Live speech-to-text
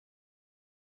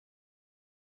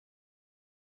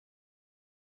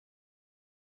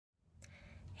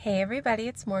Hey everybody,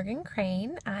 it's Morgan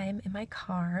Crane. I'm in my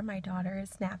car. My daughter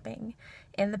is napping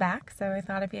in the back, so I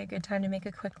thought it'd be a good time to make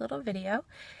a quick little video.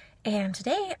 And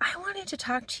today I wanted to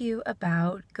talk to you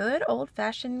about good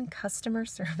old-fashioned customer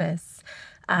service.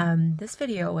 This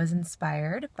video was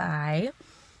inspired by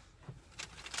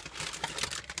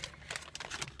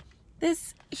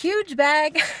this huge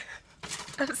bag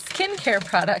of skincare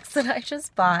products that I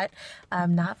just bought,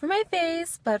 not for my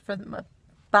face, but for my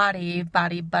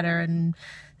body butter and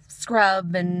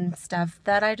scrub and stuff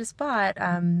that I just bought,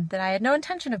 that I had no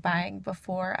intention of buying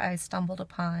before I stumbled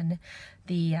upon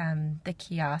the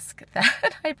kiosk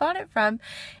that I bought it from,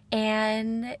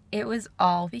 and it was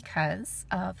all because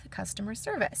of the customer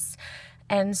service.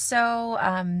 And so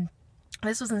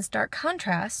this was in stark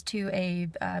contrast to a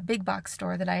big box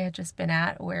store that I had just been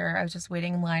at, where I was just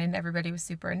waiting in line and everybody was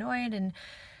super annoyed and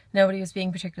nobody was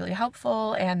being particularly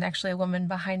helpful. And actually a woman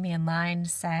behind me in line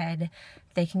said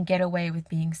they can get away with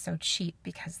being so cheap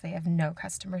because they have no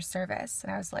customer service.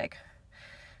 And I was like,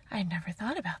 I never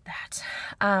thought about that.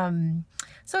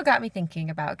 So it got me thinking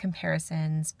about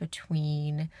comparisons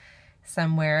between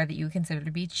somewhere that you consider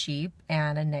to be cheap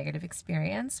and a negative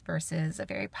experience versus a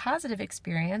very positive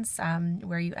experience,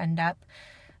 where you end up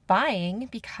buying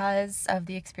because of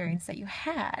the experience that you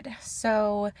had.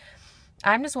 So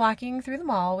I'm just walking through the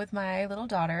mall with my little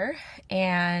daughter,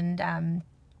 and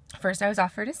first I was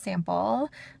offered a sample.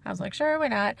 I was like, sure, why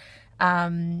not?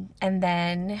 And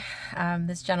then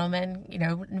this gentleman,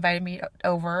 invited me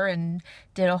over and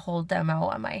did a whole demo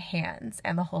on my hands.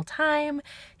 And the whole time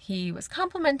he was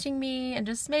complimenting me and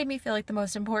just made me feel like the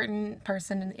most important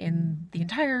person in the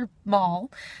entire mall.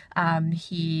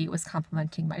 He was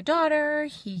complimenting my daughter.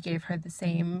 He gave her the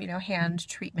same, hand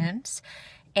treatment.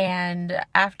 And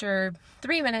after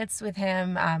 3 minutes with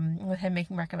him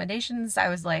making recommendations, I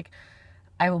was like,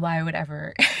 I will buy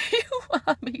whatever you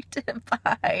want me to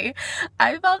buy.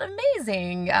 I felt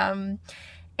amazing.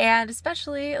 And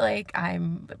especially, like,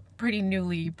 I'm pretty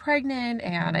newly pregnant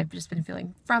and I've just been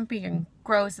feeling frumpy and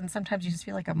gross, and sometimes you just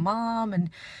feel like a mom, and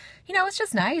it's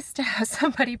just nice to have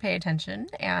somebody pay attention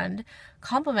and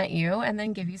compliment you and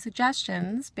then give you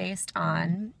suggestions based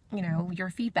on, your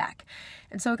feedback.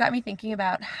 And so it got me thinking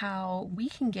about how we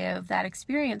can give that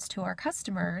experience to our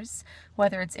customers,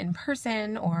 whether it's in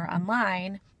person or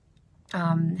online.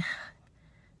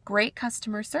 Great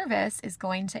customer service is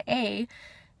going to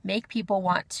make people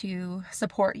want to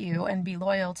support you and be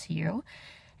loyal to you,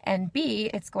 and B,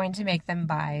 it's going to make them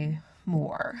buy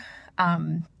more,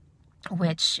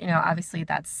 which, obviously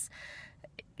that's,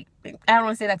 I don't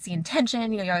want to say that's the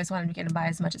intention. You always want to get and buy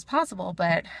as much as possible,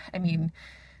 but I mean,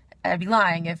 I'd be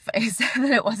lying if I said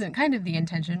that it wasn't kind of the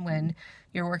intention when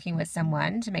you're working with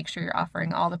someone to make sure you're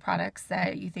offering all the products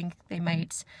that you think they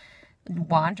might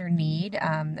want or need,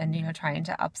 and trying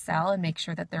to upsell and make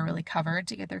sure that they're really covered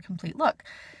to get their complete look.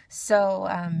 So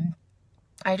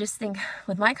I just think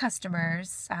with my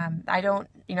customers, I don't,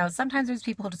 sometimes there's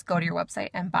people who just go to your website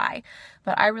and buy,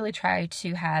 but I really try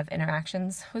to have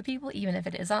interactions with people, even if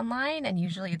it is online, and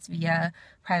usually it's via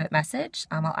private message.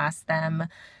 I'll ask them,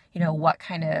 what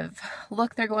kind of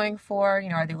look they're going for.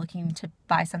 Are they looking to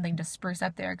buy something to spruce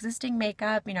up their existing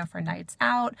makeup, for nights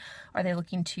out? Are they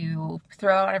looking to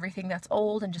throw out everything that's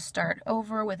old and just start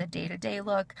over with a day-to-day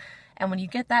look? And when you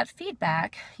get that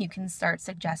feedback, you can start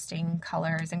suggesting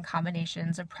colors and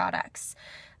combinations of products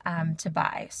to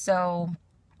buy. So,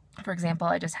 for example,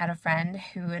 I just had a friend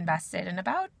who invested in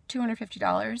about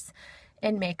 $250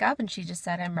 in makeup, and she just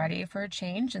said, I'm ready for a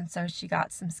change. And so she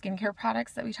got some skincare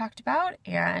products that we talked about,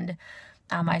 and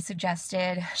I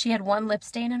suggested, she had one lip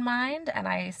stain in mind, and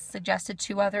I suggested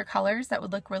 2 other colors that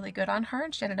would look really good on her,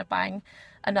 and she ended up buying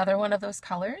another one of those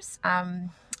colors.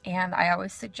 And I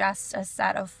always suggest a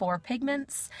set of 4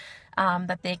 pigments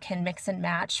that they can mix and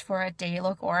match for a day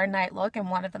look or a night look, and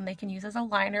one of them they can use as a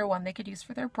liner, one they could use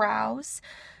for their brows.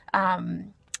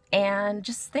 And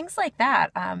just things like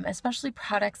that, especially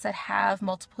products that have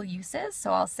multiple uses.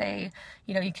 So I'll say,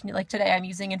 you can, like today I'm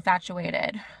using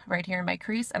Infatuated right here in my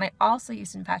crease, and I also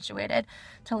use Infatuated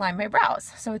to line my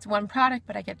brows. So it's one product,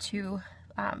 but I get 2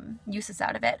 uses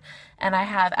out of it. And I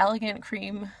have Elegant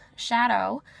Cream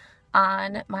Shadow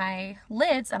on my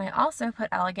lids, and I also put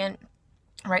Elegant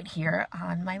right here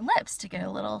on my lips to get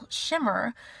a little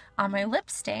shimmer on my lip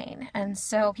stain. And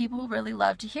so people really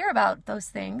love to hear about those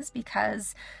things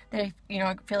because they,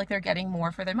 feel like they're getting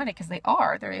more for their money, because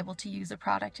they're able to use a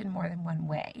product in more than one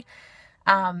way.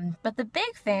 But the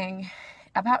big thing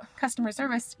about customer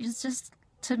service is just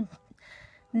to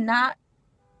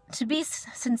be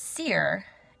sincere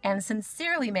and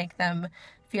sincerely make them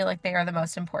feel like they are the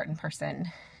most important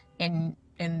person in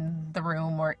in the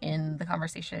room or in the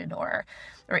conversation or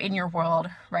in your world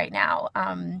right now.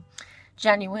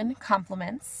 Genuine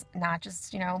compliments, not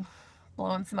just,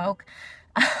 blowing smoke.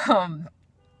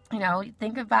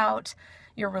 Think about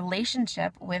your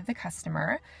relationship with the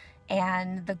customer,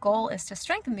 and the goal is to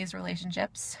strengthen these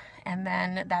relationships, and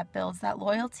then that builds that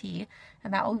loyalty,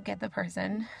 and that will get the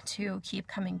person to keep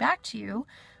coming back to you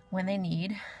when they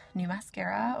need new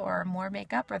mascara or more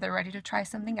makeup, or they're ready to try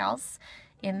something else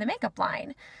in the makeup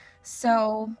line.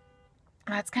 So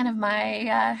that's kind of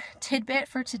my tidbit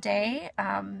for today.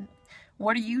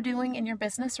 What are you doing in your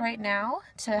business right now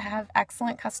to have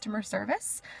excellent customer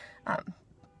service?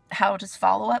 How does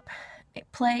follow-up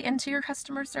play into your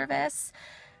customer service?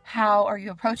 How are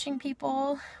you approaching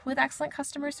people with excellent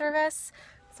customer service?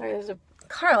 Sorry, there's a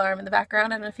car alarm in the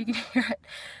background. I don't know if you can hear it.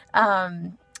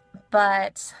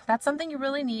 But that's something you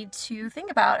really need to think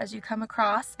about as you come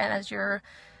across and as you're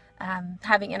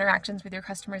having interactions with your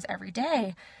customers every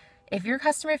day. If your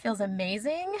customer feels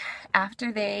amazing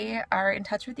after they are in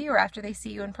touch with you, or after they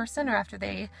see you in person, or after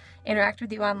they interact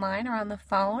with you online or on the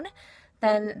phone,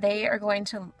 then they are going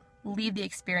to leave the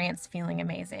experience feeling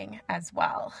amazing as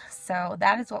well. So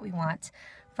that is what we want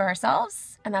for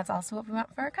ourselves, and that's also what we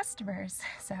want for our customers.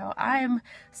 So I'm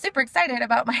super excited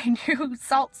about my new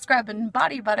salt scrub and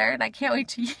body butter, and I can't wait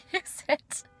to use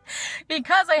it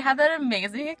because I had that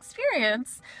amazing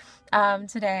experience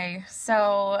today.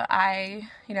 So I'm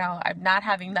not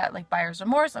having that like buyer's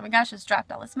remorse. Oh my gosh, it's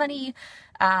dropped all this money.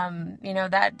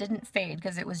 That didn't fade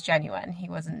because it was genuine. He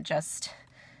wasn't just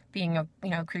being a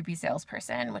creepy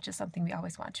salesperson, which is something we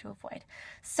always want to avoid.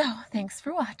 So thanks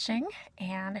for watching,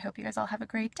 and I hope you guys all have a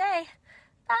great day.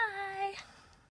 Bye.